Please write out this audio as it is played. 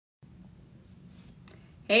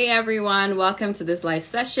Hey everyone, welcome to this live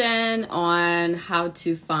session on how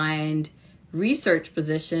to find research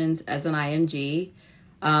positions as an IMG.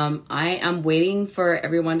 I am waiting for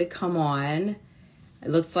everyone to come on. It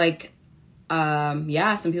looks like,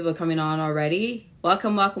 some people are coming on already.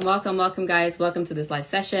 Welcome guys. Welcome to this live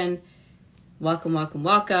session. Welcome.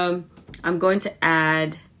 I'm going to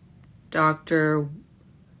add Dr.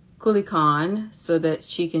 Qulikhan so that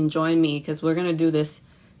she can join me because we're going to do this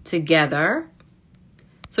together.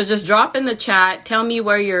 So just drop in the chat. Tell me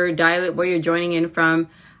where you're joining in from.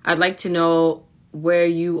 I'd like to know where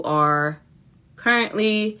you are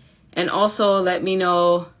currently, and also let me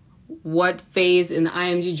know what phase in the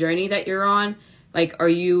IMG journey that you're on. Like, are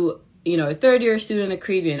you, a third-year student at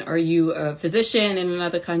Caribbean? Are you a physician in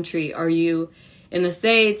another country? Are you in the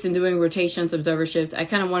States and doing rotations, observerships? I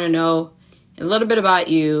kind of want to know a little bit about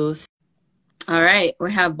you. All right,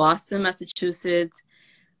 we have Boston, Massachusetts.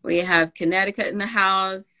 We have Connecticut in the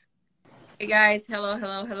house. Hey guys,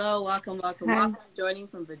 hello. Welcome. Joining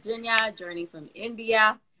from Virginia, joining from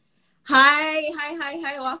India. Hi,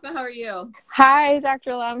 Wafa, how are you? Hi,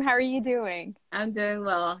 Dr. Lum, how are you doing? I'm doing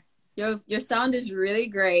well. Your sound is really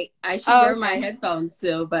great. I should wear my headphones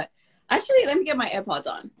still, but actually, let me get my AirPods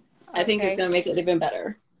on. I think it's going to make it even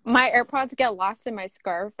better. My AirPods get lost in my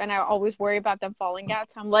scarf, and I always worry about them falling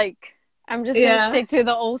out, so I'm just going to stick to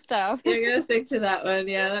the old stuff. You're going to stick to that one.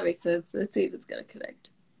 Yeah, that makes sense. Let's see if it's going to connect.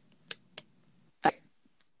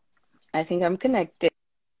 I think I'm connected.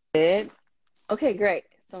 Okay, great.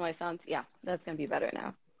 So my sound's, that's going to be better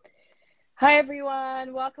now. Hi,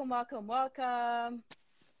 everyone. Welcome. All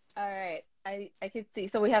right. I can see.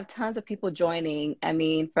 So we have tons of people joining. I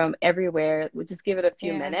mean, from everywhere. We'll just give it a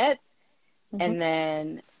few minutes, and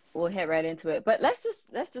then we'll head right into it. But let's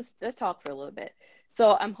talk for a little bit.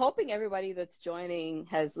 So I'm hoping everybody that's joining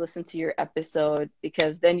has listened to your episode,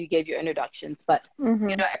 because then you gave your introductions. But,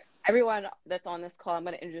 everyone that's on this call, I'm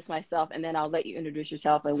going to introduce myself, and then I'll let you introduce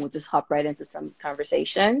yourself, and we'll just hop right into some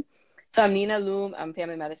conversation. So I'm Nina Loom. I'm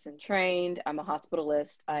family medicine trained. I'm a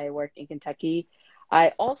hospitalist. I work in Kentucky.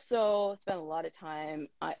 I also spend a lot of time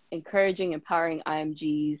encouraging, empowering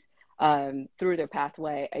IMGs through their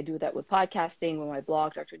pathway. I do that with podcasting, with my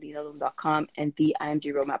blog, drlum.com, and the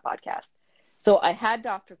IMG Roadmap podcast. So I had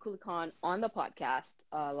Dr. Qulikhan on the podcast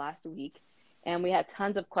last week, and we had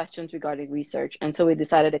tons of questions regarding research. And so we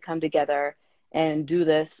decided to come together and do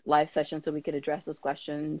this live session so we could address those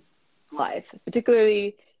questions live,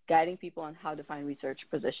 particularly guiding people on how to find research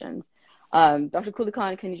positions. Dr.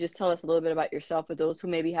 Qulikhan, can you just tell us a little bit about yourself for those who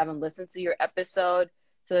maybe haven't listened to your episode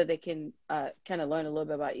so that they can kind of learn a little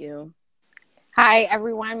bit about you? Hi,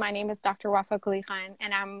 everyone. My name is Dr. Wafa Qulikhan,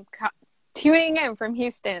 and I'm tuning in from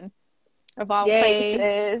Houston, of all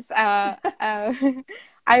places.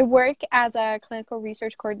 I work as a clinical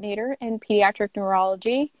research coordinator in pediatric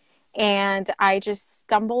neurology, and I just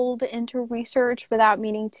stumbled into research without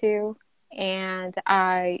meaning to, and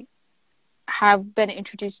I have been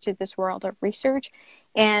introduced to this world of research.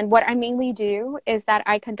 And what I mainly do is that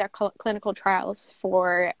I conduct clinical trials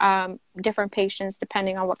for different patients,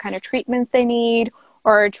 depending on what kind of treatments they need,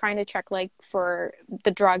 or trying to check for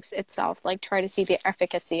the drugs itself, try to see the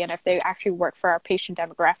efficacy and if they actually work for our patient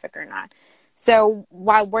demographic or not. So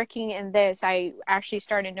while working in this, I actually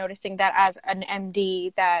started noticing that as an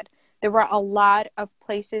MD, that there were a lot of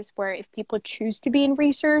places where if people choose to be in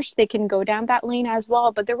research, they can go down that lane as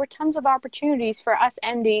well. But there were tons of opportunities for us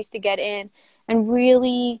MDs to get in and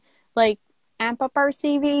really amp up our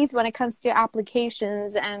CVs when it comes to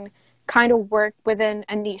applications and kind of work within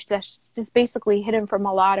a niche that's just basically hidden from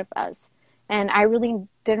a lot of us. And I really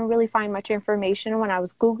didn't find much information when I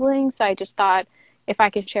was Googling. So I just thought, if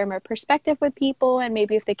I can share my perspective with people and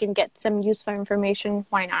maybe if they can get some useful information,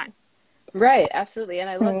 why not? Right, absolutely. And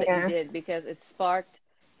I love that you did, because it sparked,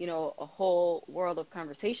 a whole world of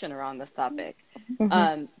conversation around this topic.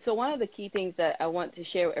 So one of the key things that I want to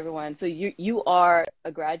share with everyone, so you are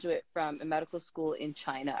a graduate from a medical school in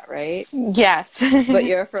China, right? Yes. But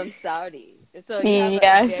you're from Saudi. So you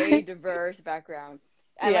have a very diverse background.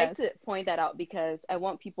 I like to point that out because I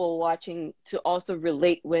want people watching to also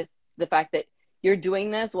relate with the fact that you're doing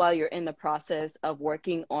this while you're in the process of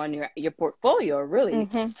working on your portfolio, really,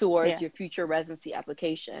 towards your future residency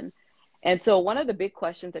application. And so one of the big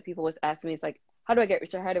questions that people was asking me is how do I get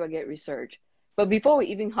research? How do I get research? But before we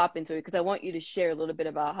even hop into it, because I want you to share a little bit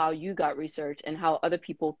about how you got research and how other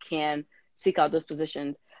people can seek out those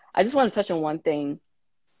positions, I just want to touch on one thing.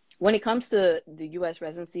 When it comes to the U.S.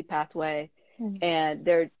 residency pathway, and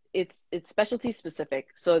it's specialty specific.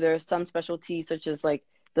 So there are some specialties such as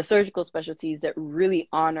the surgical specialties that really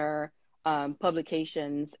honor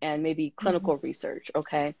publications and maybe clinical research,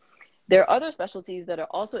 okay? There are other specialties that are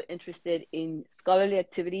also interested in scholarly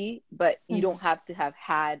activity, but you don't have to have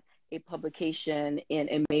had a publication in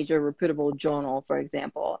a major reputable journal, for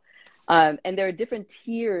example. And there are different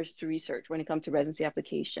tiers to research when it comes to residency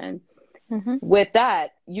application. With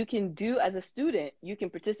that, you can do, as a student, you can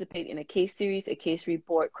participate in a case series, a case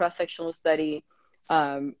report, cross-sectional study.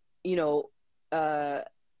 I'm just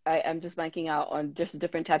blanking out on just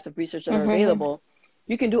different types of research that are available.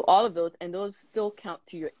 You can do all of those, and those still count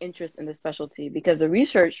to your interest in the specialty, because the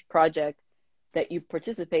research project that you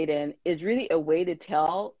participate in is really a way to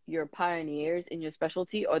tell your pioneers in your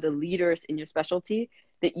specialty or the leaders in your specialty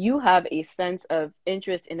that you have a sense of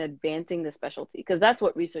interest in advancing the specialty, because that's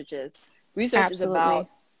what research is. Research is about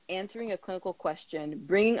answering a clinical question,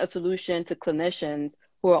 bringing a solution to clinicians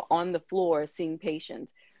who are on the floor seeing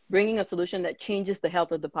patients, bringing a solution that changes the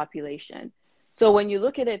health of the population. So when you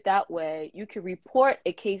look at it that way, you could report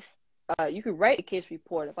a case, you could write a case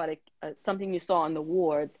report about something you saw on the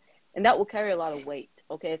wards, and that will carry a lot of weight,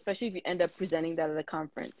 okay, especially if you end up presenting that at a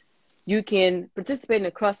conference. You can participate in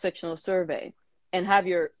a cross-sectional survey and have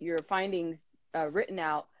your findings written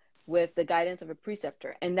out with the guidance of a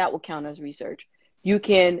preceptor, and that will count as research. You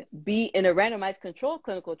can be in a randomized controlled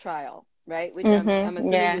clinical trial, right? Which I'm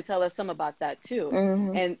assuming you tell us some about that too.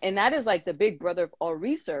 And that is like the big brother of all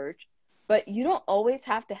research, but you don't always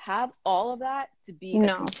have to have all of that to be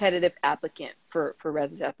a competitive applicant for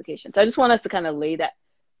residency application. So I just want us to kind of lay that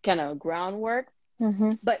kind of groundwork.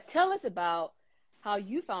 But tell us about how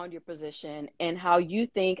you found your position and how you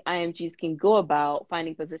think IMGs can go about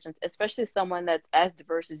finding positions, especially someone that's as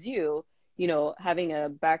diverse as you, having a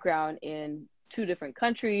background in 2 different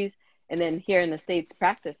countries and then here in the States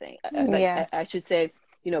practicing, I should say,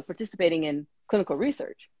 participating in clinical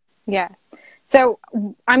research. Yeah. So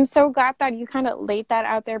I'm so glad that you kind of laid that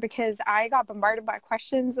out there, because I got bombarded by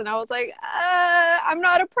questions and I was like, I'm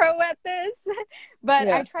not a pro at this, but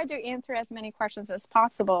I tried to answer as many questions as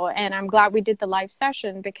possible. And I'm glad we did the live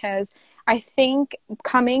session, because I think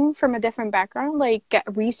coming from a different background, like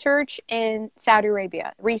research in Saudi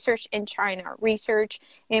Arabia, research in China, research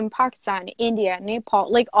in Pakistan, India,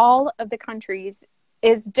 Nepal, like all of the countries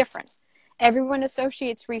is different. Everyone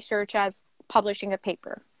associates research as publishing a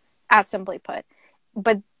paper, as simply put.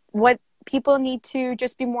 But what people need to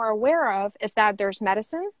just be more aware of is that there's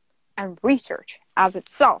medicine, and research as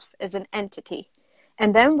itself is an entity.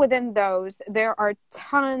 And then within those, there are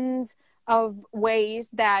tons of ways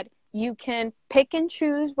that you can pick and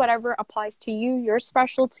choose whatever applies to you, your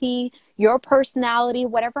specialty, your personality,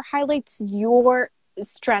 whatever highlights your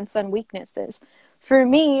strengths and weaknesses. For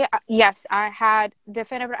me, yes, I had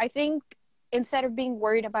definitive, I think, instead of being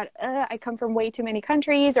worried about, I come from way too many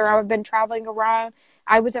countries or I've been traveling around,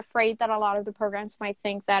 I was afraid that a lot of the programs might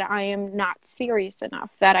think that I am not serious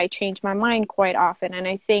enough, that I change my mind quite often. And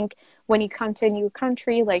I think when you come to a new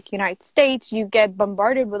country like United States, you get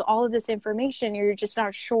bombarded with all of this information. You're just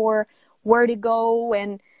not sure where to go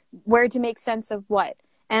and where to make sense of what.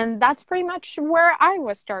 And that's pretty much where I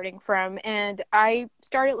was starting from. And I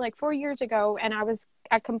started like 4 years ago, and I was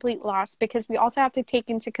at complete loss, because we also have to take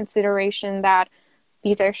into consideration that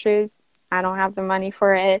these issues, I don't have the money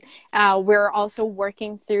for it. We're also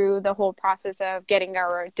working through the whole process of getting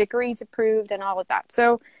our degrees approved and all of that.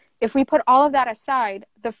 So if we put all of that aside,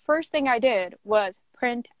 the first thing I did was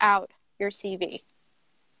print out your CV,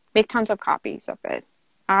 make tons of copies of it.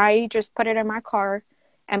 I just put it in my car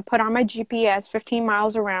and put on my GPS 15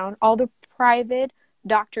 miles around all the private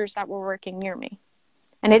doctors that were working near me.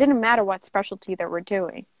 And it didn't matter what specialty they were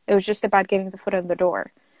doing. It was just about getting the foot in the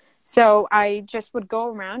door. So I just would go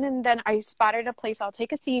around, and then I spotted a place. I'll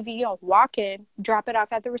take a CV, I'll walk in, drop it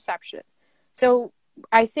off at the reception. So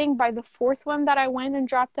I think by the 4th one that I went and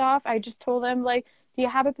dropped off, I just told them, like, do you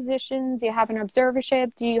have a position? Do you have an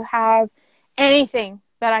observership? Do you have anything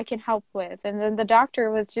that I can help with? And then the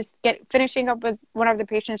doctor was just finishing up with one of the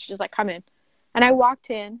patients. She's like, come in. And I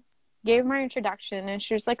walked in, gave my introduction, and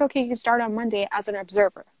she was like, okay, you can start on Monday as an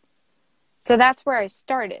observer. So that's where I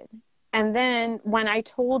started. And then when I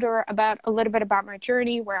told her about a little bit about my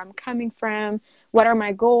journey, where I'm coming from, what are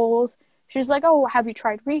my goals, she's like, oh, have you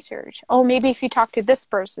tried research? Oh, maybe if you talk to this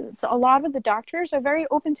person. So a lot of the doctors are very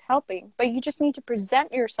open to helping, but you just need to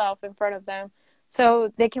present yourself in front of them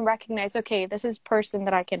so they can recognize, okay, this is a person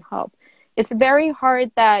that I can help. It's very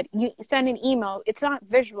hard that you send an email. It's not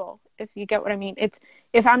visual, if you get what I mean. It's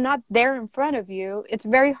if I'm not there in front of you, it's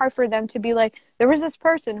very hard for them to be like, there was this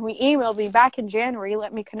person who emailed me back in January.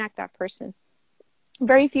 Let me connect that person.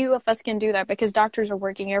 Very few of us can do that, because doctors are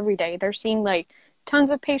working every day. They're seeing like tons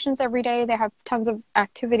of patients every day. They have tons of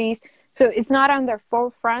activities. So it's not on their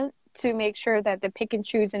forefront to make sure that they pick and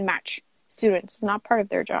choose and match students. It's not part of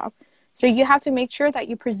their job. So you have to make sure that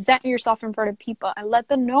you present yourself in front of people and let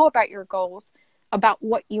them know about your goals, about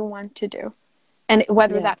what you want to do. And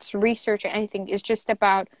whether that's research or anything, is just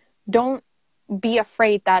about, don't be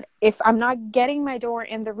afraid that if I'm not getting my door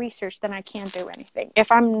in the research, then I can't do anything.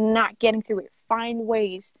 If I'm not getting through it, find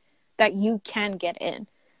ways that you can get in.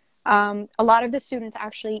 A lot of the students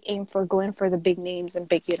actually aim for going for the big names and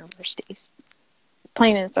big universities.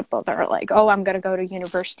 Plain and simple. They're like, oh, I'm going to go to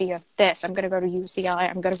university of this. I'm going to go to UCLA.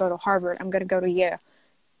 I'm going to go to Harvard. I'm going to go to Yale.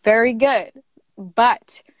 Very good.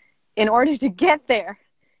 But in order to get there,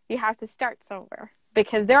 you have to start somewhere,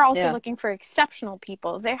 because they're also looking for exceptional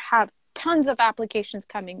people. They have tons of applications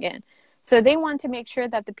coming in. So they want to make sure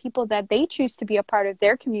that the people that they choose to be a part of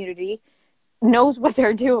their community knows what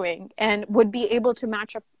they're doing and would be able to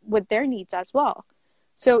match up with their needs as well.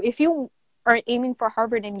 So if you are aiming for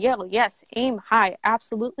Harvard and Yale, yes, aim high,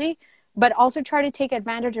 absolutely. But also try to take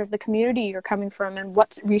advantage of the community you're coming from and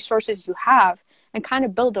what resources you have, and kind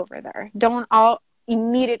of build over there. Don't all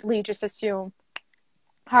immediately just assume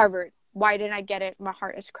Harvard, why didn't I get it? My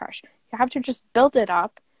heart is crushed. You have to just build it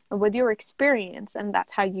up with your experience, and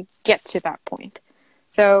that's how you get to that point.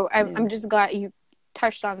 So I'm just glad you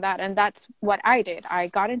touched on that, and that's what I did. I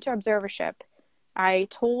got into observership. I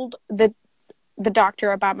told the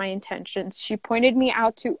doctor about my intentions. She pointed me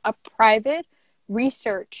out to a private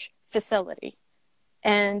research facility,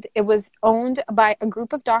 and it was owned by a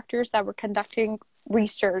group of doctors that were conducting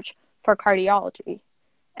research for cardiology.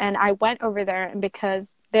 And I went over there, and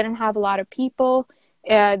because they didn't have a lot of people,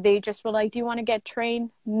 they just were like, do you want to get trained?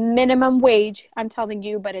 Minimum wage, I'm telling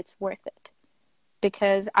you, but it's worth it.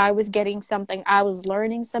 Because I was getting something, I was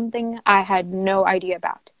learning something I had no idea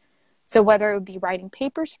about. So whether it would be writing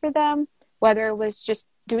papers for them, whether it was just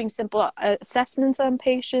doing simple assessments on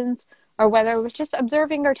patients, or whether it was just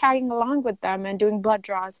observing or tagging along with them and doing blood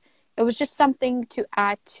draws, it was just something to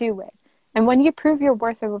add to it. And when you prove your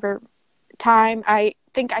worth over time, I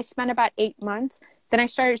think I spent about 8 months. Then I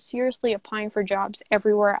started seriously applying for jobs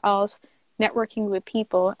everywhere else, networking with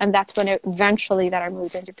people, and that's when eventually that I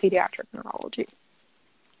moved into pediatric neurology.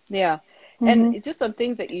 Yeah. And it's just some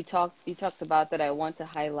things that you talked about that I want to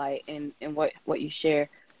highlight in what you share.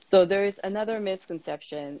 So there's another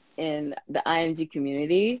misconception in the IMG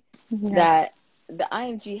community that the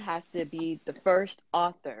IMG has to be the first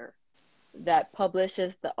author that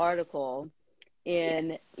publishes the article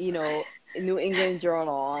in, New England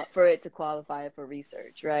Journal for it to qualify for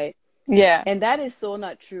research, right? Yeah. And that is so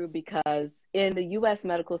not true, because in the US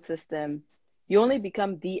medical system, you only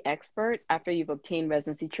become the expert after you've obtained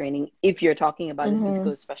residency training, if you're talking about a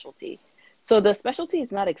particular specialty. So the specialty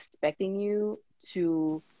is not expecting you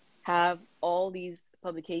to have all these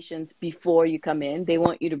publications before you come in. They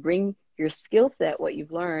want you to bring your skill set, what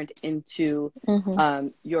you've learned, into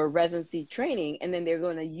your residency training, and then they're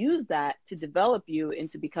going to use that to develop you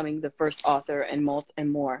into becoming the first author and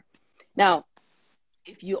more. Now,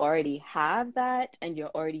 if you already have that, and you're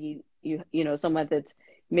already someone that's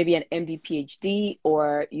maybe an MD, PhD,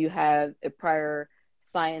 or you have a prior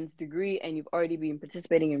science degree and you've already been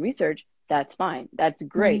participating in research, that's fine. That's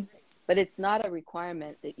great. But it's not a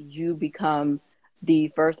requirement that you become the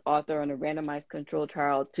first author on a randomized controlled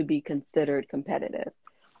trial to be considered competitive.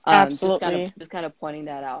 Absolutely. Just kind of pointing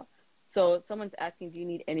that out. So someone's asking, do you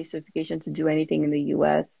need any certification to do anything in the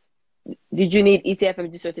US? Did you need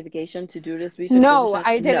ECFMG certification to do this research? No, position?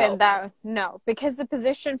 I didn't. No, because the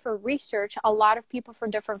position for research, a lot of people from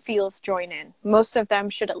different fields join in. Most of them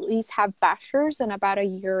should at least have bachelor's and about a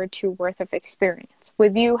year or two worth of experience.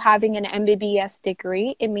 With you having an MBBS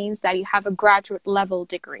degree, it means that you have a graduate level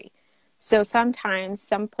degree. So sometimes,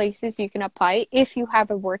 some places you can apply if you have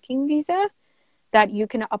a working visa, that you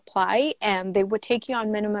can apply, and they would take you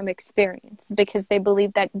on minimum experience, because they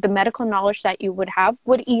believe that the medical knowledge that you would have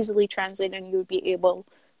would easily translate and you would be able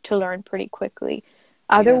to learn pretty quickly.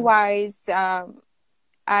 Otherwise,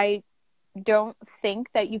 I don't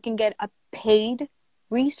think that you can get a paid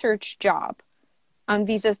research job on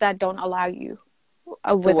visas that don't allow you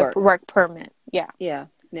with a work permit. Yeah,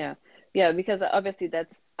 because obviously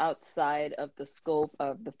that's outside of the scope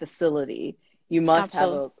of the facility. You must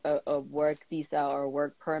have a work visa or a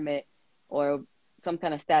work permit or some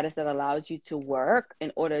kind of status that allows you to work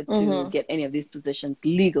in order to get any of these positions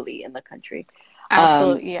legally in the country.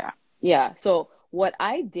 Absolutely, yeah. So what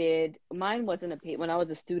I did, mine wasn't a paid, when I was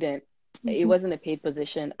a student, it wasn't a paid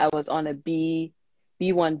position. I was on a B1,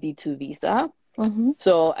 B2 visa.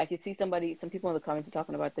 So I could see some people in the comments are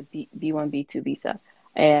talking about the B1, B2 visa.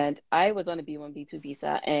 And I was on a B1, B2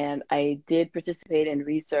 visa, and I did participate in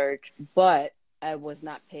research, but I was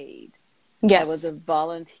not paid. Yes. I was a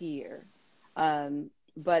volunteer.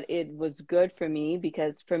 but it was good for me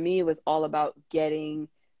because for me it was all about getting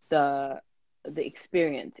the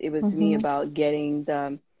experience. It was me Mm-hmm. about getting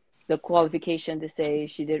the qualification to say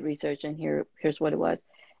she did research and here's what it was.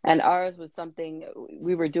 And ours was something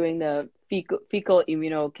we were doing the fecal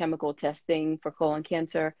immunochemical testing for colon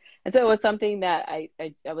cancer. And so it was something that I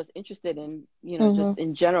was interested in, Mm-hmm. just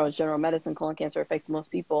in general medicine. Colon cancer affects most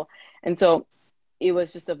people. And so it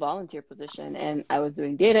was just a volunteer position, and I was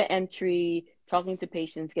doing data entry, talking to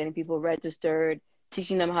patients, getting people registered,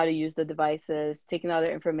 teaching them how to use the devices, taking all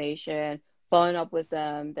their information, following up with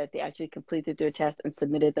them that they actually completed their test and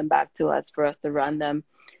submitted them back to us for us to run them.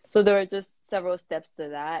 So there were just several steps to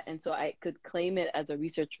that, and so I could claim it as a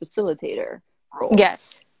research facilitator role.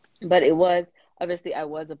 Yes. But it was, obviously, I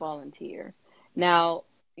was a volunteer. Now,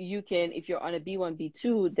 you can, if you're on a B1,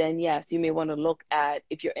 B2, then yes, you may want to look at,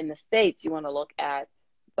 if you're in the States, you want to look at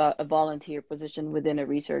a volunteer position within a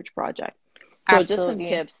research project. So just some Absolutely.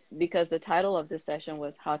 tips, because the title of this session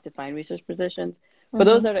was how to find research positions. For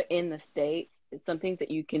those Mm-hmm. that are in the States, it's some things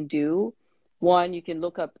that you can do. One, you can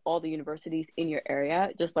look up all the universities in your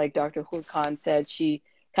area. Just like Dr. Khan said, she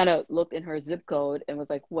kind of looked in her zip code and was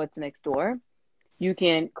like, what's next door? You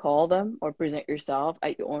can call them or present yourself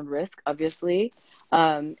at your own risk, obviously.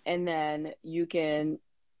 And then you can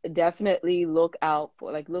definitely look out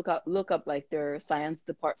for, like, look up like their science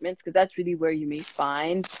departments, because that's really where you may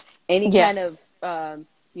find any kind of Yes.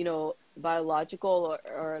 biological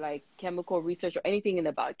or like chemical research or anything in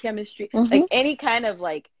the biochemistry, Mm-hmm. like any kind of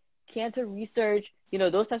like cancer research,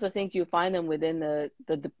 those types of things. You find them within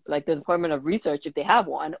like the Department of Research, if they have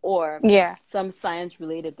one, or Yeah. some science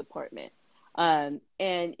related department. And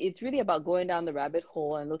it's really about going down the rabbit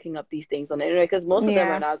hole and looking up these things on the internet, because most of them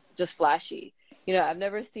are Yeah. not just flashy. I've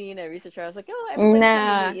never seen a researcher I was like, oh, everybody come to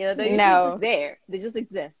Nah. me. They're usually just No. there. They just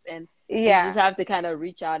exist. And you just Yeah. have to kind of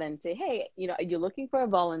reach out and say, hey, you're looking for a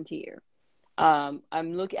volunteer. I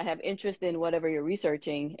have interest in whatever you're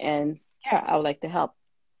researching, and yeah, I would like to help.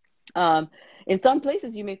 Um, in some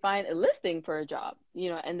places you may find a listing for a job,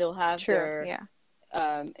 and they'll have True. their Yeah.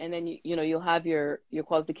 and then you'll have your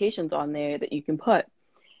qualifications on there that you can put.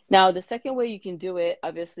 Now, the second way you can do it,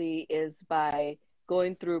 obviously, is by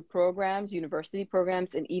going through programs, university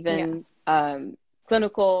programs, and Yeah. even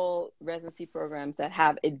clinical residency programs that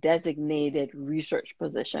have a designated research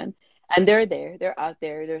position. And they're out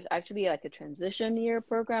there. There's actually like a transition year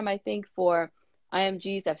program, I think, for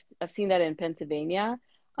IMGs. I've seen that in Pennsylvania.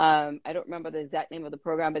 I don't remember the exact name of the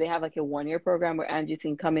program, but they have like a 1 year program where IMGs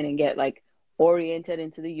can come in and get like oriented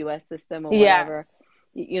into the US system or whatever.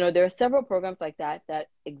 Yes. There are several programs like that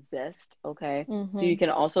exist. Okay. So you Mm-hmm. can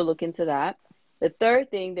also look into that. The third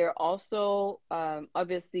thing, there are also,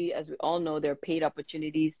 obviously, as we all know, there are paid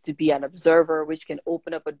opportunities to be an observer, which can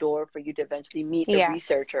open up a door for you to eventually meet a Yes.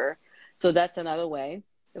 researcher. So that's another way.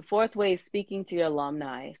 The fourth way is speaking to your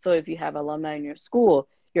alumni. So if you have alumni in your school,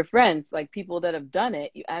 your friends, like people that have done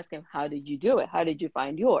it, you ask them, how did you do it? How did you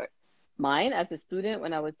find yours? Mine, as a student,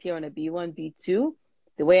 when I was here on a B1, B2,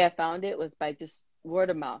 the way I found it was by just word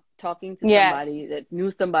of mouth, talking to somebody Yes. that knew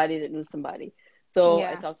somebody that knew somebody. So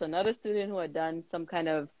I Yeah. talked to another student who had done some kind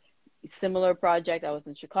of similar project. I was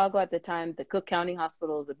in Chicago at the time. The Cook County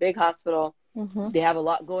Hospital is a big hospital. Mm-hmm. They have a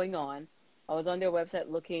lot going on. I was on their website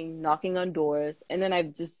looking, knocking on doors, and then I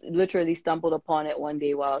just literally stumbled upon it one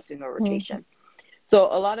day while I was doing a Mm-hmm. rotation. So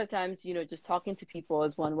a lot of times, just talking to people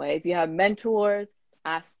is one way. If you have mentors,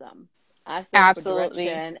 ask them. Ask them for Absolutely.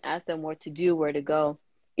 direction, ask them what to do, where to go.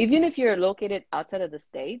 Even if you're located outside of the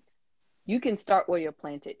States, you can start where you're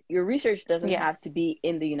planted. Your research doesn't Yes. have to be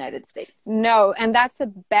in the United States. No, and that's the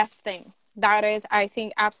best thing. That is, I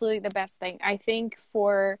think, absolutely the best thing. I think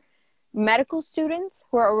for medical students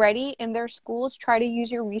who are already in their schools, try to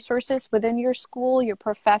use your resources within your school, your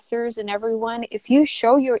professors and everyone. If you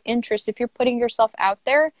show your interest, if you're putting yourself out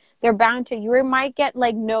there, they're bound to, you might get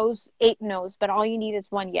like no's, 8 no's, but all you need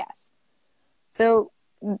is 1 yes. So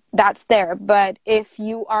that's there. But if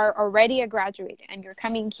you are already a graduate and you're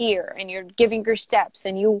coming here and you're giving your steps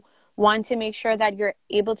and you want to make sure that you're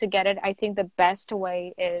able to get it, I think the best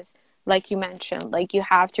way is, like you mentioned, like you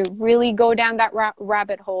have to really go down that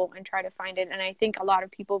rabbit hole and try to find it. And I think a lot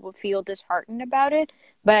of people will feel disheartened about it.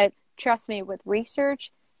 But trust me, with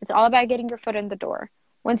research, it's all about getting your foot in the door.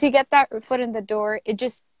 Once you get that foot in the door, it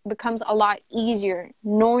just becomes a lot easier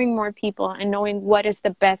knowing more people and knowing what is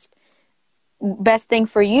the best thing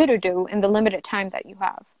for you to do in the limited time that you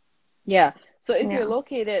have. Yeah. So if you're Yeah.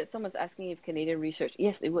 located, someone's asking if Canadian research,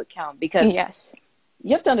 yes, it would count, because Yes.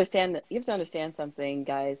 you have to understand something,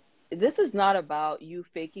 guys. This is not about you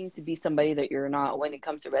faking to be somebody that you're not when it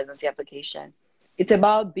comes to residency application. It's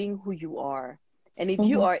about being who you are. And if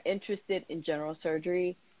you Mm-hmm. are interested in general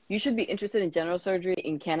surgery, you should be interested in general surgery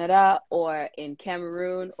in Canada or in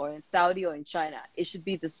Cameroon or in Saudi or in China. It should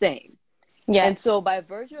be the same. And Yes. so by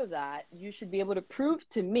virtue of that, you should be able to prove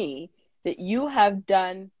to me that you have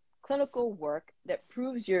done clinical work that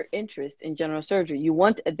proves your interest in general surgery. You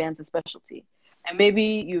want to advance a specialty. And maybe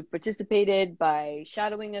you've participated by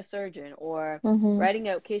shadowing a surgeon or Mm-hmm. writing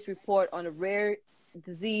a case report on a rare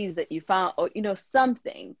disease that you found, or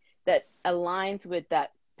something that aligns with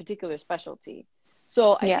that particular specialty. So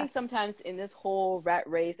I think Yes. sometimes in this whole rat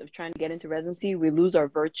race of trying to get into residency, we lose our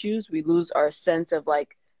virtues, we lose our sense of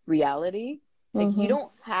like reality. Like you Mm-hmm.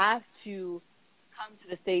 don't have to come to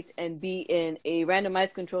the States and be in a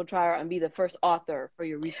randomized controlled trial and be the first author for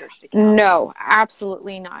your research to count. No,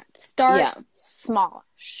 absolutely not. Start Yeah. small.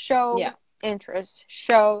 Yeah. Show interest.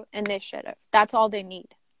 Show initiative. That's all they need.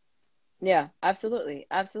 Yeah, absolutely.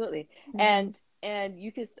 Absolutely. Mm-hmm. And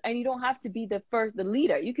you don't have to be the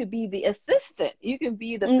leader. You could be the assistant. You can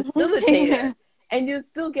be the facilitator. Mm-hmm. And you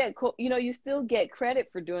still get you still get credit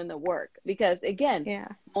for doing the work, because again, Yeah.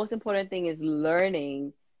 most important thing is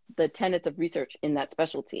learning the tenets of research in that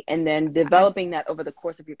specialty and then I, developing that over the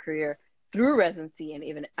course of your career through residency and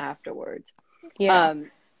even afterwards. yeah.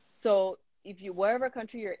 Um, so if you, wherever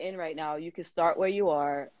country you're in right now, you can start where you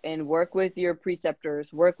are and work with your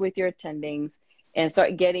preceptors, work with your attendings, and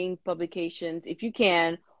start getting publications if you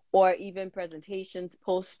can, or even presentations,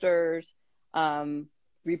 posters,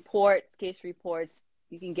 reports, case reports.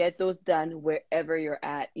 You can get those done wherever you're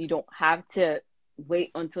at. You don't have to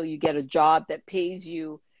wait until you get a job that pays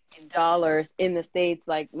you in dollars in the States,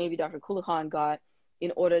 like maybe Dr. Qulikhan got,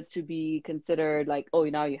 in order to be considered like, oh,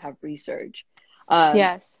 now you have research. Um,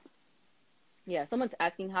 Yes. yeah, someone's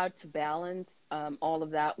asking how to balance all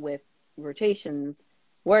of that with rotations,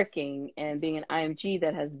 working, and being an IMG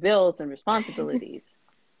that has bills and responsibilities.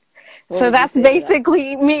 What So would you that's say to that?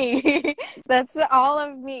 basically me. That's all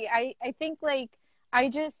of me. I think like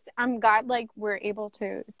I'm glad like we're able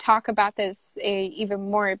to talk about this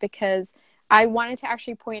even more, because I wanted to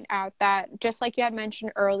actually point out that just like you had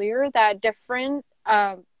mentioned earlier, that different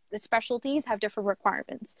specialties have different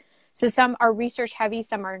requirements. So some are research heavy,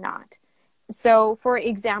 some are not. So for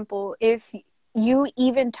example, if you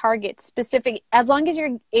even target specific, as long as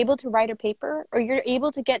you're able to write a paper or you're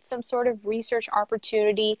able to get some sort of research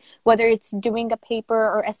opportunity, whether it's doing a paper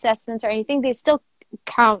or assessments or anything, they still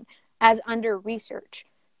count as under research,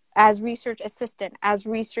 as research assistant, as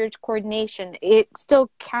research coordination. It still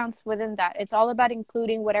counts within that. It's all about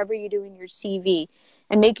including whatever you do in your CV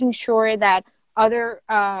and making sure that other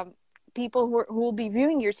people who will be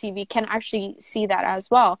viewing your CV can actually see that as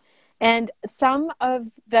well. And some of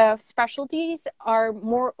the specialties are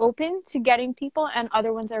more open to getting people, and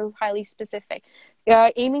other ones are highly specific.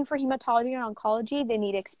 Aiming for hematology and oncology, they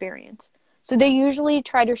need experience. So they usually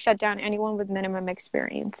try to shut down anyone with minimum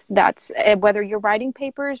experience. That's whether you're writing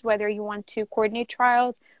papers, whether you want to coordinate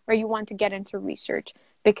trials, or you want to get into research.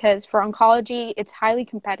 Because for oncology, it's highly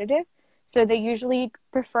competitive. So they usually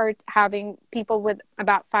prefer having people with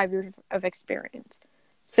about 5 years of experience.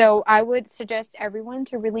 So I would suggest everyone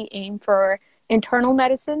to really aim for internal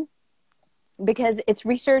medicine, because it's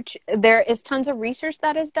research. There is tons of research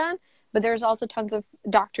that is done, but there's also tons of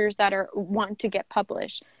doctors that want to get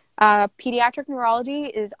published. Pediatric neurology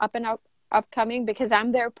is upcoming, because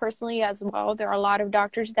I'm there personally as well. There are a lot of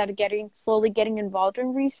doctors that are slowly getting involved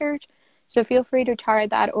in research. So feel free to try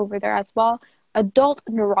that over there as well. Adult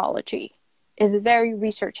neurology is very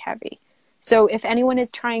research heavy. So if anyone is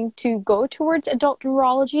trying to go towards adult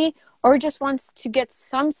neurology or just wants to get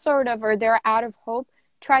some sort of, or they're out of hope,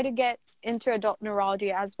 try to get into adult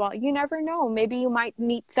neurology as well. You never know. Maybe you might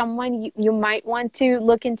meet someone, you might want to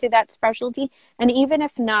look into that specialty. And even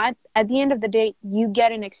if not, at the end of the day, you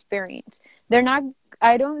get an experience.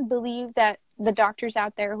 I don't believe that the doctors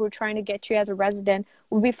out there who are trying to get you as a resident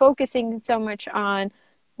will be focusing so much on,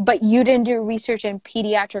 but you didn't do research in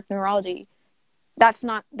pediatric neurology. That's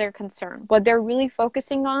not their concern. What they're really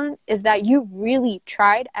focusing on is that you really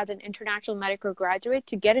tried as an international medical graduate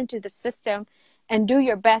to get into the system and do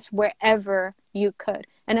your best wherever you could.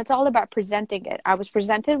 And it's all about presenting it. I was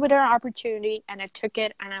presented with an opportunity and I took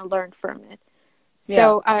it and I learned from it.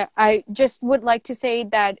 So Yeah. I just would like to say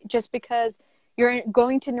that just because you're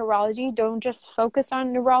going to neurology, don't just focus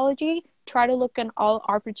on neurology. Try to look in all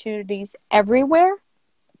opportunities everywhere,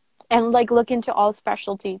 and like look into all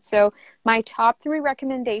specialties. So my top 3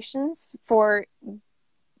 recommendations for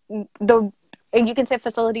you can say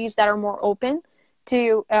facilities that are more open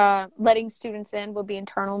to letting students in would be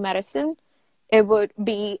internal medicine, it would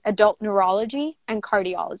be adult neurology, and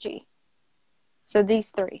cardiology. So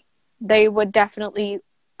these 3, they would definitely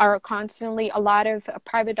are constantly, a lot of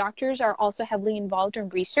private doctors are also heavily involved in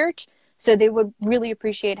research. So they would really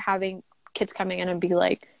appreciate having kids coming in and be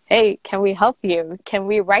like, hey, can we help you? Can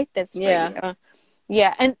we write this for Yeah. you?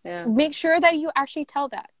 Yeah. And Yeah. make sure that you actually tell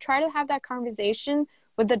that. Try to have that conversation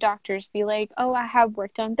with the doctors. Be like, oh, I have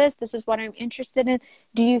worked on this. This is what I'm interested in.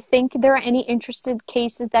 Do you think there are any interested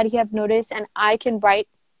cases that you have noticed and I can write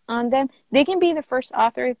on them? They can be the first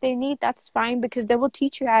author if they need. That's fine, because they will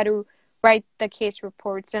teach you how to write the case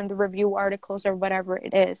reports and the review articles or whatever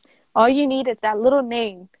it is. All you need is that little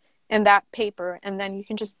name in that paper, and then you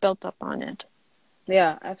can just build up on it.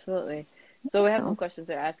 Yeah, absolutely. So we have some So, questions.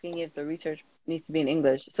 They're asking if the research needs to be in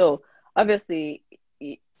English. So obviously,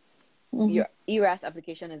 mhm. your ERAS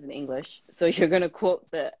application is in English, so you're going to quote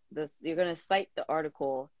you're going to cite the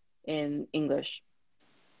article in English.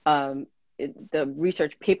 The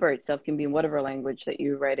research paper itself can be in whatever language that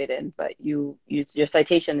you write it in, but your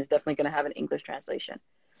citation is definitely going to have an English translation.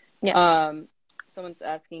 Yes. Someone's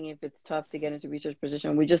asking if it's tough to get into research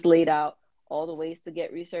position. We just laid out all the ways to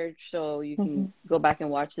get research, so you Mm-hmm. can go back and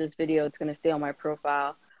watch this video. It's going to stay on my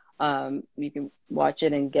profile. You can watch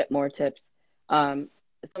it and get more tips.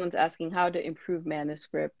 Someone's asking how to improve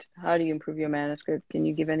manuscript. How do you improve your manuscript? Can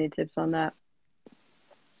you give any tips on that?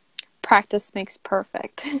 Practice makes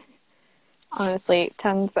perfect. Honestly,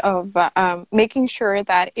 tons of making sure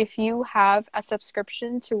that if you have a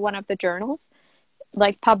subscription to one of the journals,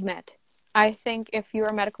 like PubMed, I think if you're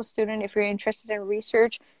a medical student, if you're interested in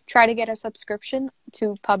research, try to get a subscription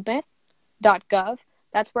to PubMed.gov.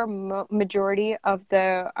 That's where majority of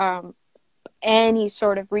the any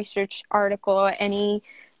sort of research article, any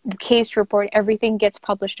case report, everything gets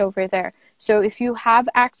published over there. So if you have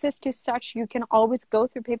access to such, you can always go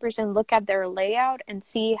through papers and look at their layout and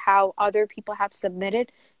see how other people have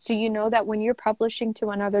submitted. So you know that when you're publishing to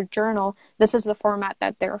another journal, this is the format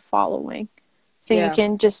that they're following. So you Yeah.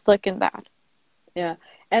 can just look in that. Yeah.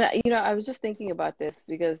 And, I was just thinking about this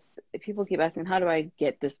because people keep asking, how do I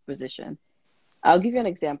get this position? I'll give you an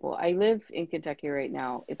example. I live in Kentucky right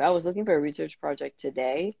now. If I was looking for a research project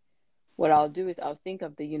today, what I'll do is I'll think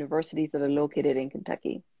of the universities that are located in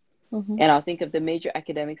Kentucky. Mm-hmm. And I'll think of the major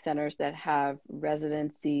academic centers that have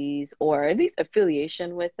residencies or at least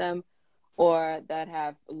affiliation with them, or that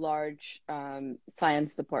have large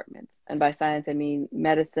science departments. And by science, I mean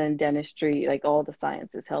medicine, dentistry, like all the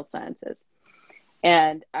sciences, health sciences.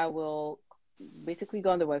 And I will basically go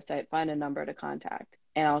on the website, find a number to contact,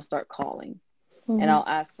 and I'll start calling. And Mm-hmm. I'll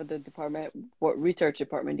ask for the department, what research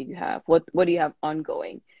department do you have? What do you have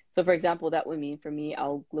ongoing? So for example, that would mean for me,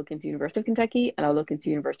 I'll look into University of Kentucky and I'll look into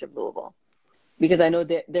University of Louisville, because I know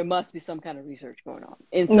that there must be some kind of research going on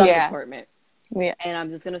in some Yeah. department. Yeah. And I'm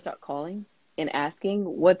just going to start calling and asking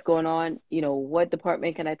what's going on, what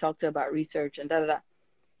department can I talk to about research, and da da da.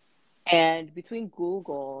 And between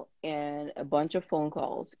Google and a bunch of phone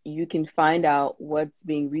calls, you can find out what's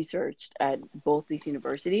being researched at both these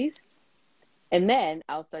universities. And then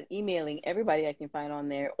I'll start emailing everybody I can find on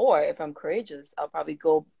there. Or if I'm courageous, I'll probably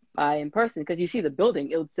go by in person, because you see the building,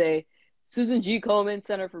 it would say Susan G. Komen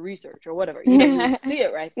Center for Research or whatever. You would see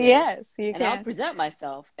it right there. Yes, you And I'll can. present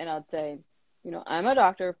myself and I'll say, I'm a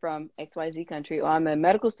doctor from XYZ country, or I'm a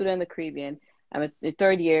medical student in the Caribbean. I'm in the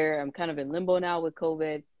third year. I'm kind of in limbo now with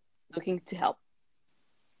COVID, looking to help.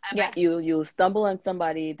 I Yes. bet you'll stumble on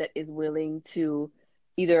somebody that is willing to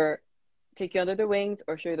either take you under their wings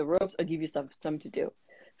or show you the ropes or give you some to do. Yeah.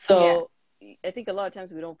 So I think a lot of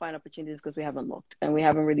times we don't find opportunities because we haven't looked and we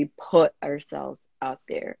haven't really put ourselves out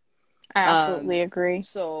there. I absolutely agree.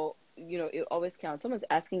 So, it always counts. Someone's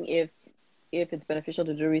asking if it's beneficial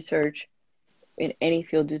to do research in any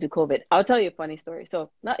field due to COVID. I'll tell you a funny story. So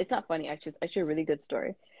it's not funny, actually. It's actually a really good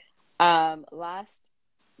story. Last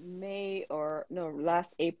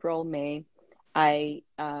April, May, I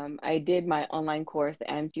did my online course, the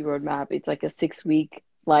IMG Roadmap. It's like a 6-week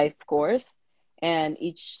life course. And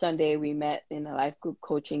each Sunday we met in a life group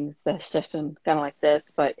coaching session, kind of like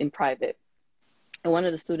this, but in private. And one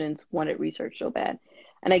of the students wanted research so bad.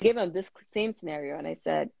 And I gave him this same scenario. And I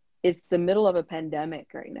said, it's the middle of a pandemic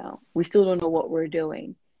right now. We still don't know what we're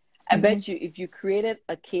doing. I Mm-hmm. bet you if you created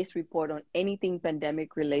a case report on anything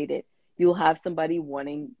pandemic related, you'll have somebody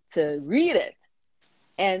wanting to read it.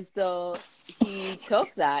 And so he took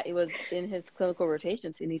that. It was in his clinical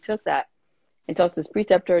rotations, and he took that and talked to his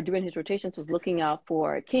preceptor. During his rotations, was looking out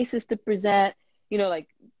for cases to present. Like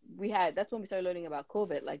that's when we started learning about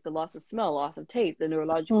COVID, like the loss of smell, loss of taste, the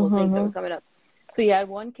neurological things that were Mm-hmm. coming up. So he had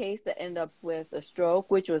one case that ended up with a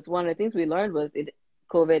stroke, which was one of the things we learned was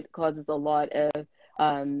COVID causes a lot of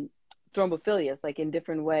thrombophilias, like in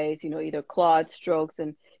different ways, either clots, strokes,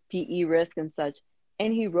 and PE risk and such.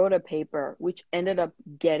 and he wrote a paper which ended up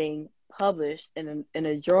getting published in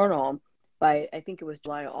a journal by, I think it was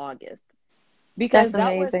July or August, because That's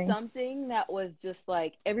that was amazing. something that was just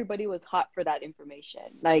like everybody was hot for that information.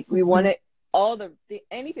 Like we Mm-hmm. wanted all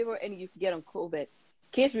any paper any you could get on COVID,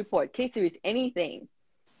 case report, case series, anything.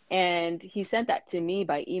 And he sent that to me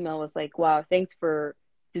by email, was like, wow, thanks for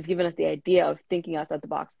just giving us the idea of thinking outside the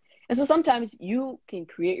box. And so sometimes you can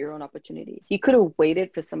create your own opportunity. He could have waited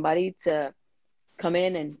for somebody to come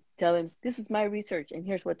in and tell him, this is my research and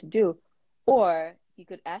here's what to do. Or he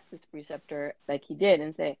could ask his preceptor, like he did,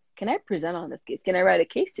 and say, can I present on this case? Can I write a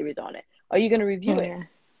case series on it? Are you going to review it? Yeah.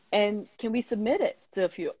 And can we submit it to a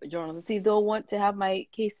few journals and see if they'll want to have my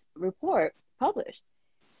case report published?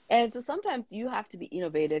 And so sometimes you have to be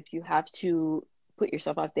innovative. You have to put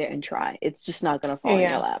yourself out there and try. It's just not going to fall in your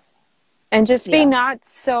Yeah. lap. And just be Yeah. not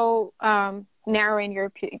so narrow in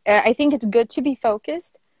your. I think it's good to be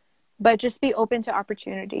focused, but just be open to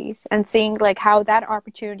opportunities and seeing like how that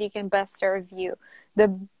opportunity can best serve you. The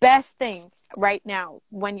best thing right now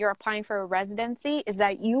when you're applying for a residency is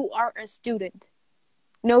that you are a student.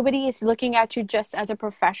 Nobody is looking at you just as a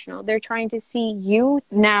professional. They're trying to see you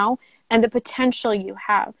now and the potential you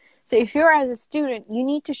have. So if you're as a student, you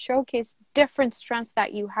need to showcase different strengths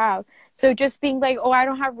that you have. So just being like, oh, I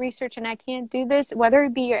don't have research and I can't do this, whether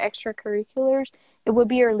it be your extracurriculars, it would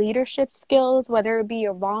be your leadership skills, whether it be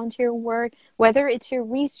your volunteer work, whether it's your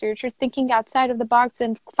research or thinking outside of the box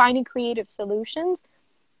and finding creative solutions,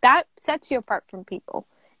 that sets you apart from people.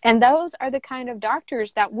 And those are the kind of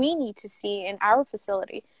doctors that we need to see in our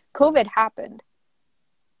facility. COVID happened.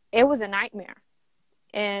 It was a nightmare.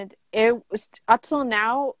 And it was up till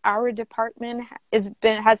now, our department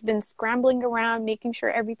has been scrambling around, making sure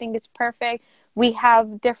everything is perfect. We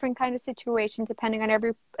have different kind of situations depending on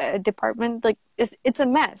every department. Like it's a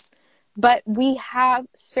mess. But we have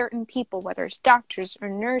certain people, whether it's doctors or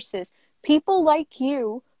nurses, people like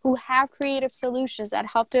you who have creative solutions that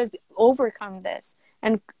helped us overcome this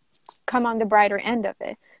and come on the brighter end of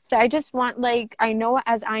it. So I just want, like, I know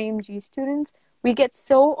as IMG students, we get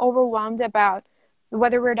so overwhelmed about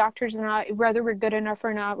whether we're doctors or not, whether we're good enough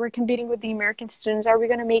or not. We're competing with the American students. Are we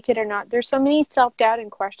going to make it or not? There's so many self-doubt and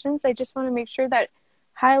questions. I just want to make sure that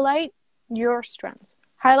highlight your strengths.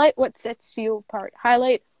 Highlight what sets you apart.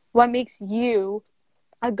 Highlight what makes you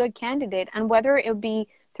a good candidate. And whether it be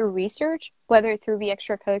through research, whether through the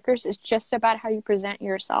extracurriculars, it's just about how you present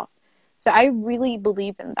yourself. So I really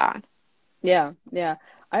believe in that. Yeah, yeah.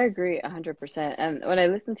 I agree 100%. And when I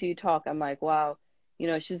listen to you talk, I'm like, wow, you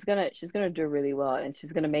know, she's gonna do really well and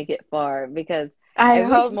she's gonna make it far, because I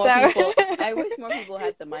hope so. I wish more people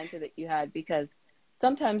had the mindset that you had, because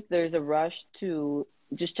sometimes there's a rush to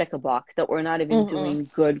just check a box that we're not even doing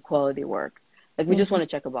good quality work. Like we just want to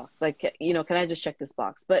check a box. Like, you know, can I just check this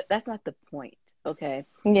box? But that's not the point. Okay.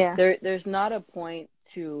 Yeah. There's not a point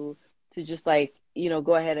to just like, you know,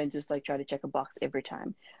 go ahead and just like try to check a box every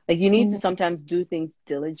time. Like you need to sometimes do things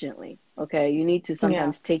diligently. Okay. You need to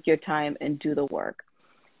sometimes take your time and do the work.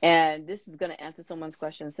 And this is going to answer someone's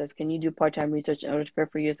question that says, can you do part-time research in order to prepare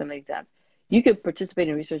for your some exams? You could participate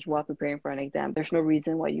in research while preparing for an exam. There's no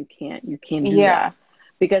reason why you can't. You can do that,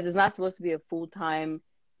 because it's not supposed to be a full-time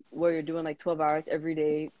where you're doing like 12 hours every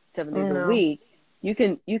day, 7 days a week. You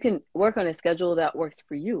can work on a schedule that works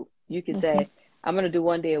for you. You can say, I'm going to do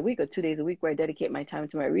 1 day a week or 2 days a week where I dedicate my time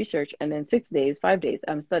to my research, and then 6 days, 5 days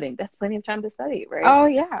I'm studying. That's plenty of time to study, right? Oh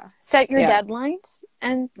yeah. Set your deadlines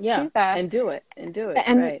and do that. And do it. And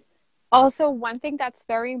right. Also, one thing that's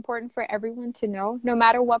very important for everyone to know, no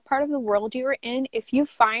matter what part of the world you're in, if you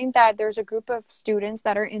find that there's a group of students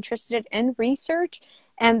that are interested in research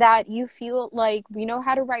and that you feel like we know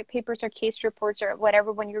how to write papers or case reports or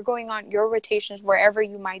whatever, when you're going on your rotations, wherever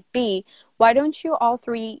you might be, why don't you all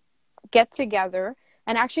three get together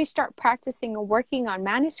and actually start practicing and working on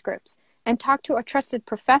manuscripts and talk to a trusted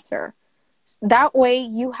professor? That way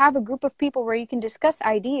you have a group of people where you can discuss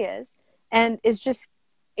ideas, and it's just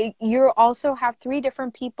you also have three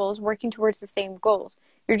different peoples working towards the same goals.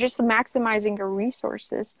 You're just maximizing your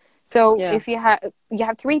resources. So if you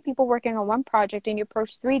have three people working on one project and you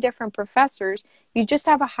approach three different professors, you just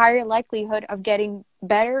have a higher likelihood of getting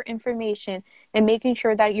better information and making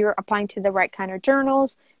sure that you're applying to the right kind of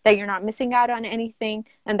journals, that you're not missing out on anything,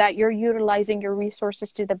 and that you're utilizing your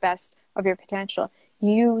resources to the best of your potential.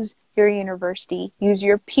 Use your university, use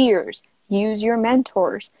your peers, use your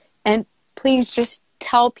mentors, and please just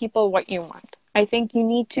tell people what you want. I think you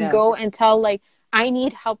need to go and tell, like, I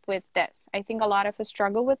need help with this. I think a lot of us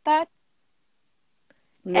struggle with that.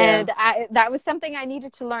 And that was something I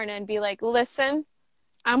needed to learn and be like, listen,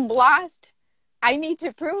 I'm lost. I need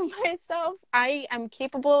to prove myself. I am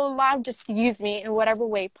capable, allowed, just use me in whatever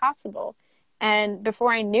way possible. And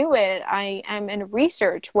before I knew it, I am in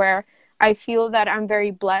research where I feel that I'm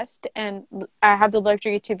very blessed and I have the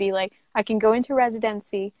luxury to be like, I can go into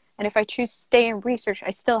residency, and if I choose to stay in research,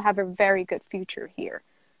 I still have a very good future here.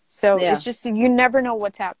 So Yeah. it's just, you never know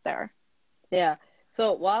what's out there. Yeah.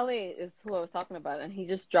 So Wally is who I was talking about, and he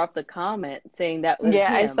just dropped a comment saying that was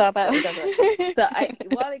Yeah, I him saw that we talked about. that. So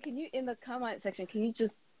Wally, can you, in the comment section, can you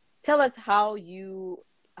just tell us how you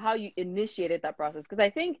initiated that process? Because I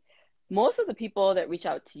think most of the people that reach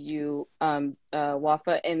out to you,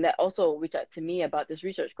 Wafa, and that also reach out to me about this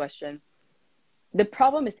research question, the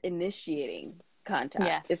problem is initiating contact.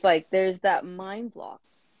 Yes. It's like there's that mind block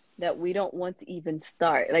that we don't want to even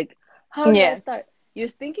start. Like, how do I Yes. start? You're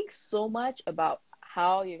thinking so much about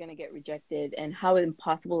how you're going to get rejected and how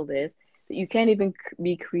impossible it is that you can't even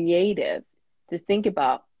be creative to think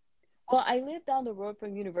about, well, I live down the road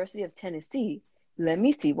from University of Tennessee. Let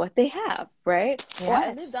me see what they have, right? Or I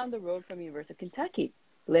live Yes. down the road from University of Kentucky.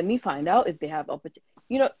 Let me find out if they have opportunity.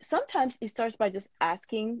 Sometimes it starts by just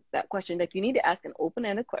asking that question. Like, you need to ask an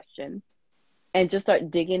open-ended question and just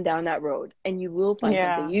start digging down that road, and you will find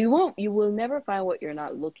something. Yeah. You will never find what you're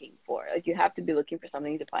not looking for. Like, you have to be looking for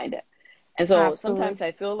something to find it. And so Absolutely. sometimes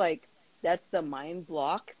I feel like that's the mind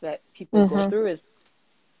block that people go Mm-hmm. through, is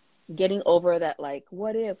getting over that, like,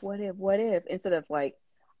 what if, instead of like,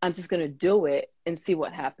 I'm just gonna do it and see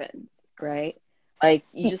what happens, right? Like,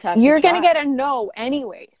 you just have to You're going to try. get a no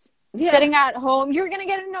anyways. Yeah, Sitting at home, you're going to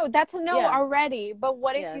get a no. That's a no yeah, already. But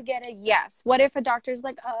what if you yes, get a yes? What if a doctor's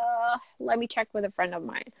like, let me check with a friend of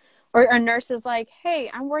mine? Or a nurse is like, hey,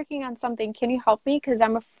 I'm working on something. Can you help me? Because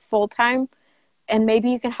I'm a full-time, and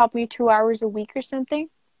maybe you can help me 2 hours a week or something.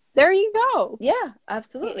 There you go. yeah,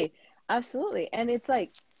 absolutely, absolutely. And it's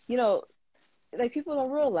like, you know, like, people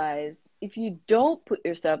don't realize, if you don't put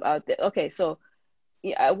yourself out there. Okay, so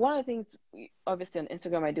yeah, one of the things obviously on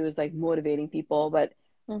Instagram I do is like motivating people, but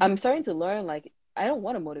I'm Mm-hmm. starting to learn, like, I don't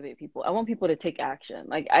want to motivate people. I want people to take action.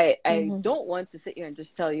 Like, I Mm-hmm. don't want to sit here and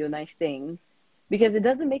just tell you a nice thing, because it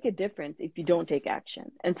doesn't make a difference if you don't take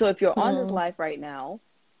action. And so if you're on this Mm-hmm. live right now,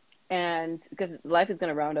 and because life is going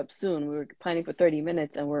to round up soon, we were planning for 30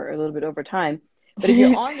 minutes and we're a little bit over time. But if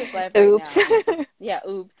you're on this live right Oops. now, yeah,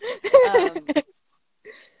 oops. Um,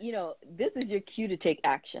 this is your cue to take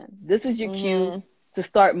action. This is your cue Mm-hmm. to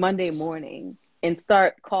start Monday morning and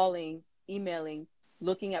start calling, emailing,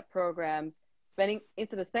 looking at programs, spending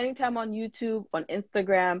time on YouTube, on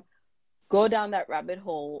Instagram. Go down that rabbit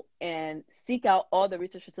hole and seek out all the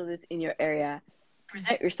research facilities in your area.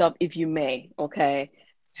 Present yourself if you may, okay?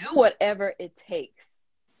 Do whatever it takes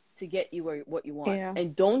to get you what you want. Yeah.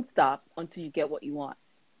 And don't stop until you get what you want.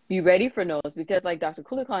 Be ready for no's, because like Dr.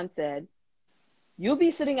 Qulikhan said, you'll be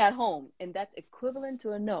sitting at home, and that's equivalent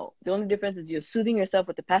to a no. The only difference is you're soothing yourself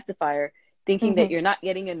with the pacifier, thinking that Mm-hmm. you're not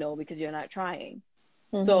getting a no because you're not trying.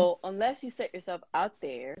 Mm-hmm. So unless you set yourself out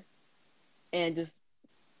there and just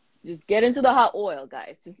get into the hot oil,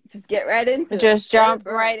 guys. Just get right into it. Just Let it jump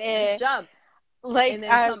burn. right Just in. jump. Like, And then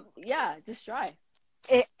come, yeah, just try.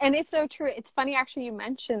 and it's so true. It's funny actually you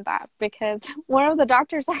mentioned that, because one of the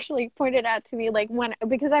doctors actually pointed out to me, like,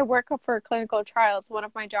 because I work for clinical trials, one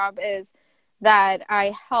of my job is that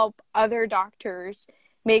I help other doctors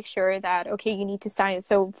make sure that, okay, you need to sign.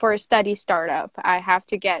 So for a study startup, I have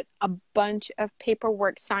to get a bunch of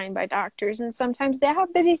paperwork signed by doctors, and sometimes they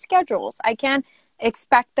have busy schedules. I can't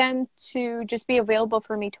expect them to just be available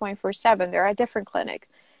for me 24/7. They're at different clinics.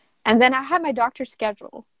 And then I had my doctor's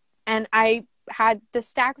schedule, and I had the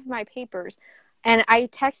stack of my papers, and I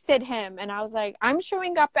texted him and I was like, I'm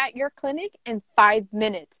showing up at your clinic in 5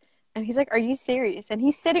 minutes. And he's like, are you serious? And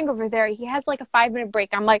he's sitting over there. He has like a 5 minute break.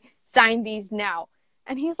 I'm like, sign these now.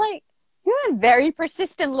 And he's like, you're a very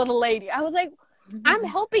persistent little lady. I was like, I'm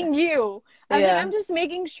helping you. I was like, Yeah. I'm just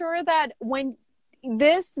making sure that when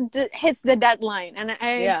this hits the deadline, and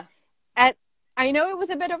Yeah. I know it was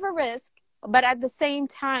a bit of a risk, but at the same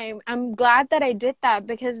time, I'm glad that I did that,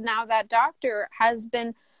 because now that doctor has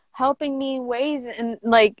been helping me in ways and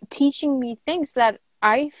like teaching me things that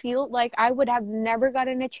I feel like I would have never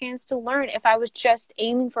gotten a chance to learn if I was just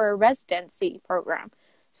aiming for a residency program.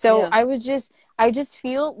 So Yeah. I just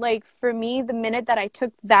feel like, for me, the minute that I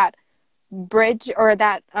took that bridge or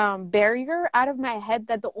that barrier out of my head,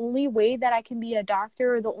 that the only way that I can be a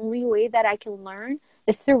doctor, or the only way that I can learn,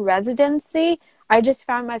 is through residency, I just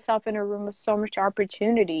found myself in a room with so much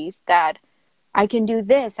opportunities that I can do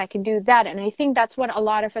this, I can do that. And I think that's what a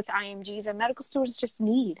lot of us IMGs and medical students just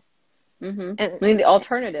need. Mm-hmm. And, We need the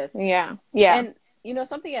alternatives. yeah. Yeah. And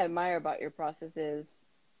something I admire about your process is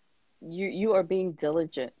you are being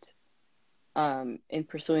diligent. in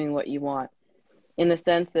pursuing what you want, in the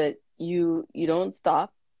sense that you don't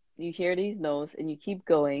stop. You hear these no's and you keep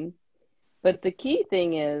going. But the key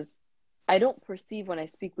thing is, I don't perceive when I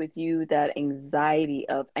speak with you that anxiety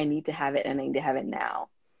of I need to have it and I need to have it now.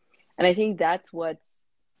 And I think that's what's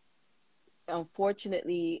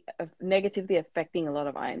unfortunately negatively affecting a lot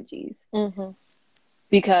of IMGs.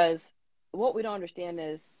 Because what we don't understand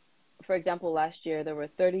is, for example, last year there were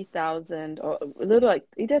 30,000 or a little like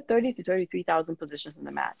either 30 to 33,000 positions in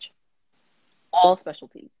the match, all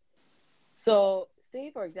specialties. So say,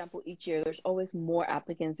 for example, each year there's always more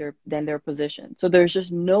applicants than there are positions. So there's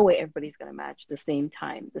just no way everybody's going to match the same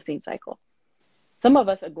time, the same cycle. Some of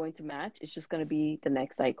us are going to match. It's just going to be the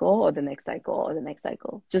next cycle or the next cycle or the next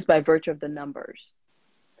cycle, just by virtue of the numbers.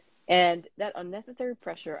 And that unnecessary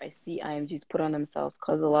pressure I see IMGs put on themselves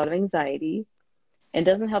causes a lot of anxiety and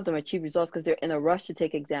doesn't help them achieve results because they're in a rush to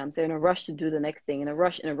take exams. They're in a rush to do the next thing, in a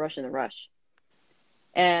rush.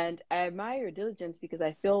 And I admire your diligence because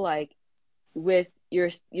I feel like with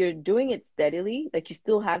you're doing it steadily, like you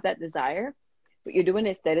still have that desire, but you're doing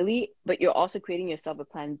it steadily, but you're also creating yourself a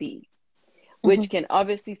plan B, which can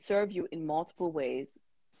obviously serve you in multiple ways,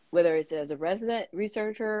 whether it's as a resident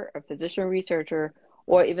researcher, a physician researcher,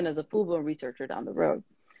 or even as a full-blown researcher down the road.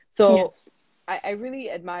 So I really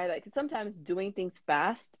admire that, because sometimes doing things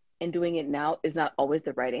fast and doing it now is not always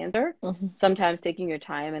the right answer. Sometimes taking your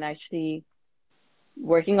time and actually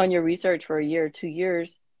working on your research for a year or 2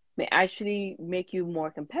 years may actually make you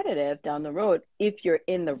more competitive down the road if you're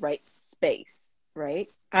in the right space,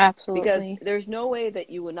 right? Absolutely. Because there's no way that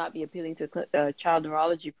you would not be appealing to a child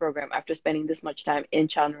neurology program after spending this much time in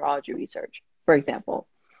child neurology research, for example.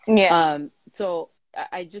 So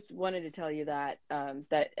I just wanted to tell you that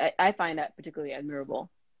I find that particularly admirable.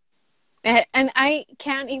 And I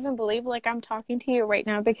can't even believe like I'm talking to you right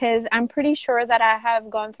now, because I'm pretty sure that I have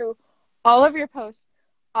gone through all of your posts,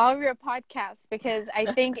 all of your podcasts, because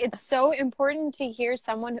I think it's so important to hear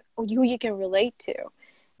someone who you can relate to.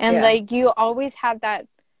 And like, you always have that,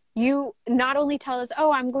 you not only tell us,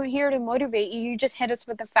 oh, I'm here to motivate you, you just hit us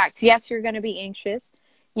with the facts. Yes, you're going to be anxious.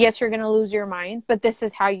 Yes, you're going to lose your mind, but this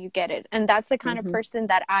is how you get it. And that's the kind of person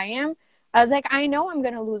that I am. I was like, I know I'm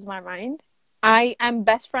going to lose my mind. I am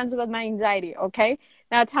best friends with my anxiety. Okay.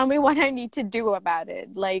 Now tell me what I need to do about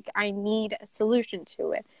it. Like, I need a solution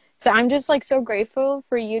to it. So I'm just like so grateful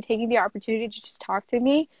for you taking the opportunity to just talk to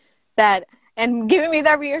me and giving me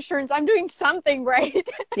that reassurance. I'm doing something right.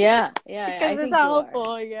 Yeah. Because it's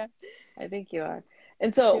helpful. Yeah. I think you are.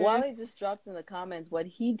 And so Wally just dropped in the comments what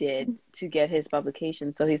he did to get his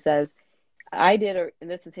publication. So he says, and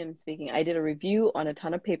this is him speaking, I did a review on a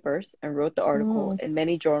ton of papers and wrote the article, and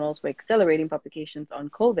many journals were accelerating publications on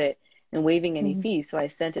COVID and waiving any fees. So I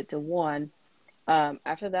sent it to one.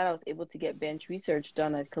 After that, I was able to get bench research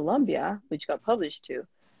done at Columbia, which got published too,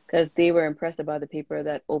 because they were impressed about the paper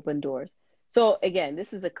that opened doors. So again,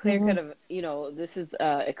 this is a clear-cut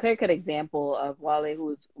a clear-cut example of Wale, who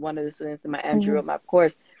was one of the students in my IMG Roadmap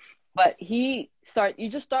course. But you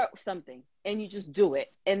just start with something and you just do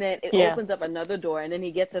it, and then it opens up another door, and then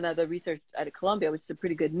he gets another research at Columbia, which is a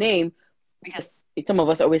pretty good name, because some of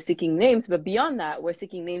us are always seeking names, but beyond that, we're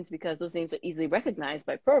seeking names because those names are easily recognized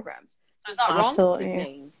by programs. So it's not wrong to seek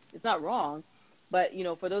names. It's not wrong. But,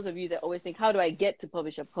 for those of you that always think, how do I get to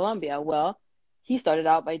publish at Columbia? Well, he started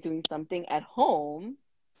out by doing something at home,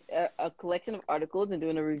 a collection of articles, and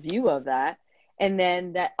doing a review of that. And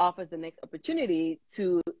then that offers the next opportunity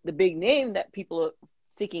to the big name that people are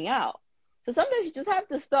seeking out. So sometimes you just have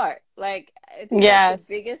to start. Like, I think that's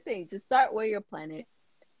the biggest thing. Just start where you're planted.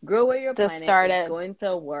 Grow where you're planted. It's going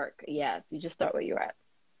to work. Yes, you just start where you're at.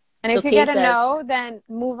 And if you get a no, then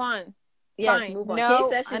move on. Yes, Fine. move on. No,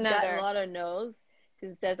 Kay says she's gotten a lot of no's.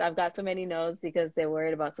 She says, I've got so many no's because they're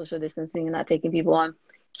worried about social distancing and not taking people on.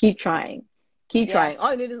 Keep trying. Keep trying.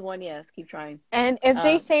 All you need is one yes. Keep trying. And if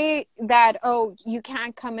they say that, oh, you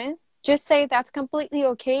can't come in, just say that's completely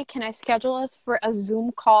okay. Can I schedule us for a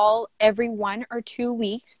Zoom call every 1 or 2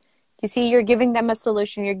 weeks? You see, you're giving them a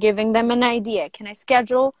solution. You're giving them an idea. Can I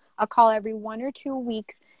schedule a call every 1 or 2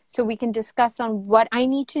 weeks so we can discuss on what I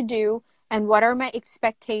need to do and what are my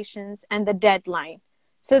expectations and the deadline?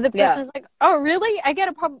 So the person's like, oh, really? I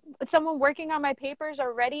get someone working on my papers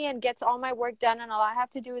already and gets all my work done, and all I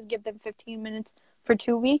have to do is give them 15 minutes for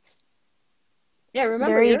 2 weeks? Yeah,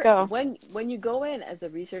 remember, there you go. When you go in as a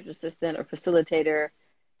research assistant or facilitator,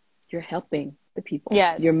 you're helping the people.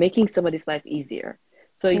 Yes. You're making somebody's life easier.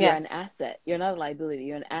 So you're an asset. You're not a liability.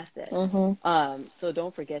 You're an asset. So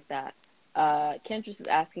don't forget that. Kentress is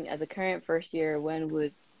asking, as a current first year, when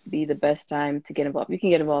would be the best time to get involved? You can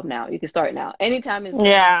get involved now. You can start now. Anytime is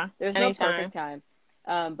there's no perfect time.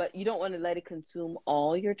 But you don't want to let it consume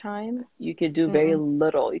all your time. You could do very Mm.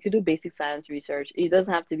 little. You could do basic science research. It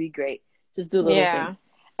doesn't have to be great. Just do little things. Yeah.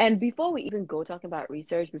 And before we even go talking about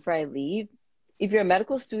research, before I leave, if you're a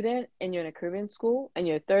medical student and you're in a Caribbean school and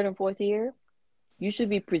you're third and fourth year, you should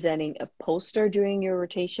be presenting a poster during your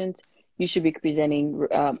rotations. You should be presenting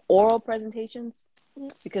oral presentations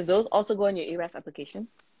because those also go in your ERAS application.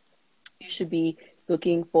 You should be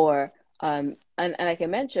looking for, and like I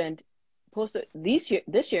mentioned, this year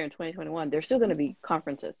in 2021, there's still going to be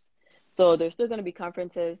conferences. So there's still going to be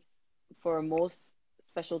conferences for most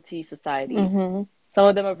specialty societies. Mm-hmm. Some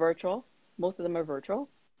of them are virtual. Most of them are virtual,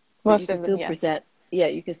 but you Most can of them, still yes. present. Yeah,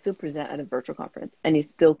 you can still present at a virtual conference, and it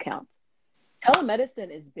still counts.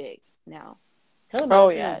 Telemedicine is big now. Oh,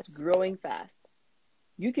 Telemedicine is yes. growing fast.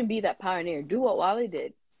 You can be that pioneer. Do what Wally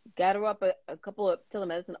did. Gather up a couple of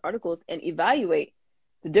telemedicine articles and evaluate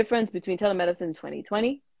the difference between telemedicine in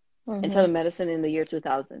 2020 and Mm-hmm. telemedicine in the year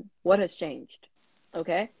 2000. What has changed?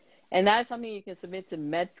 Okay. And that's something you can submit to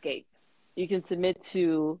Medscape. You can submit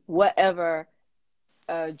to whatever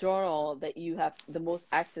journal that you have the most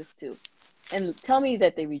access to. And tell me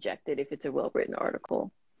that they reject it if it's a well-written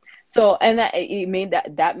article. So, and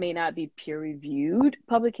that may not be peer-reviewed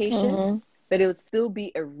publication, Mm-hmm. but it would still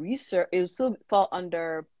be a research. It would still fall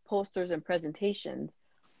under posters and presentations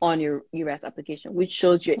on your ERAS application, which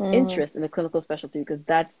shows your Mm-hmm. interest in the clinical specialty because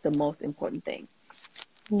that's the most important thing.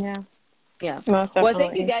 Yeah, Yeah. most Well,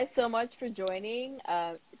 thank you definitely. guys so much for joining.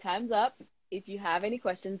 Time's up. If you have any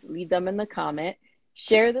questions, leave them in the comment.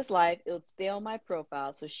 Share this live. It'll stay on my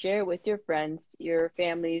profile. So share it with your friends, your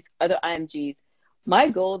families, other IMGs. My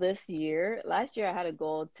goal this year, last year I had a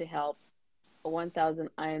goal to help 1,000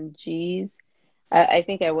 IMGs. I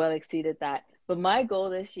think I well exceeded that. But my goal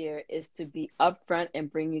this year is to be upfront and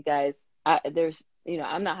bring you guys,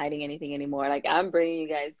 I'm not hiding anything anymore. Like I'm bringing you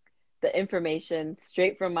guys the information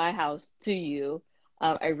straight from my house to you.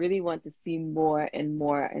 I really want to see more and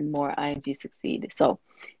more and more IMG succeed. So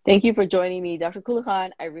thank you for joining me, Dr. Qulikhan.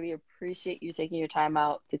 I really appreciate you taking your time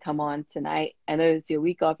out to come on tonight. I know it's your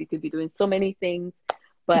week off. You could be doing so many things,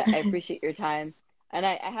 but I appreciate your time. And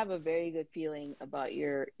I have a very good feeling about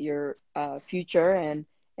your future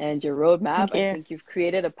and your roadmap. Thank I you. think you've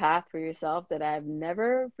created a path for yourself that I've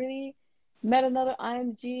never really met another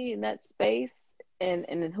IMG in that space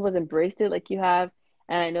and who has embraced it like you have.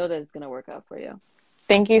 And I know that it's gonna work out for you.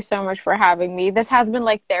 Thank you so much for having me. This has been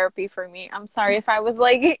like therapy for me. I'm sorry if I was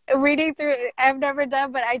like reading through it. I've never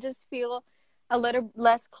done, but I just feel a little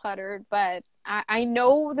less cluttered. But I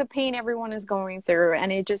know the pain everyone is going through,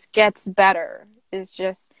 and it just gets better.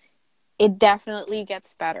 It definitely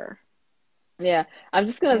gets better. Yeah, I'm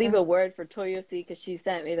just gonna leave Yeah. a word for Toyosi because she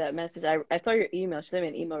sent me that message. I saw your email. She sent me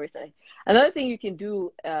an email recently. Another thing you can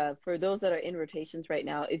do for those that are in rotations right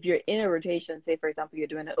now, if you're in a rotation, say for example you're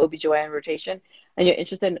doing an OBGYN rotation and you're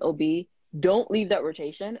interested in OB, don't leave that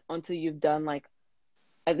rotation until you've done like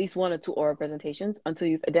at least one or two oral presentations, until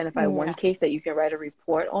you've identified one Yes. case that you can write a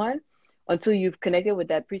report on, until you've connected with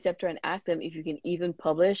that preceptor and asked them if you can even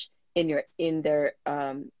publish in their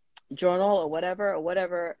journal or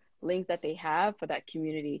whatever links that they have for that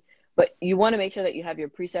community. But you want to make sure that you have your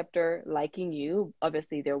preceptor liking you.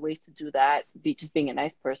 Obviously, there are ways to do that, just being a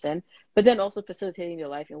nice person, but then also facilitating your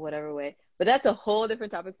life in whatever way. But that's a whole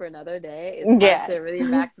different topic for another day. It's hard to Yes. really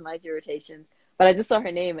maximize your rotations. But I just saw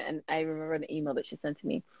her name and I remember an email that she sent to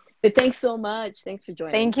me. But thanks so much. Thanks for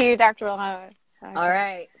joining. Thank you, Dr. Lama. All Okay.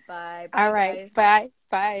 right. Bye. All Bye, right. guys. Bye.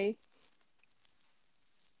 Bye.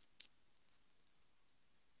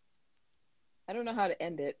 I don't know how to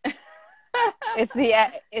end it. It's the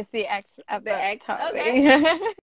X at The the X. top. Okay.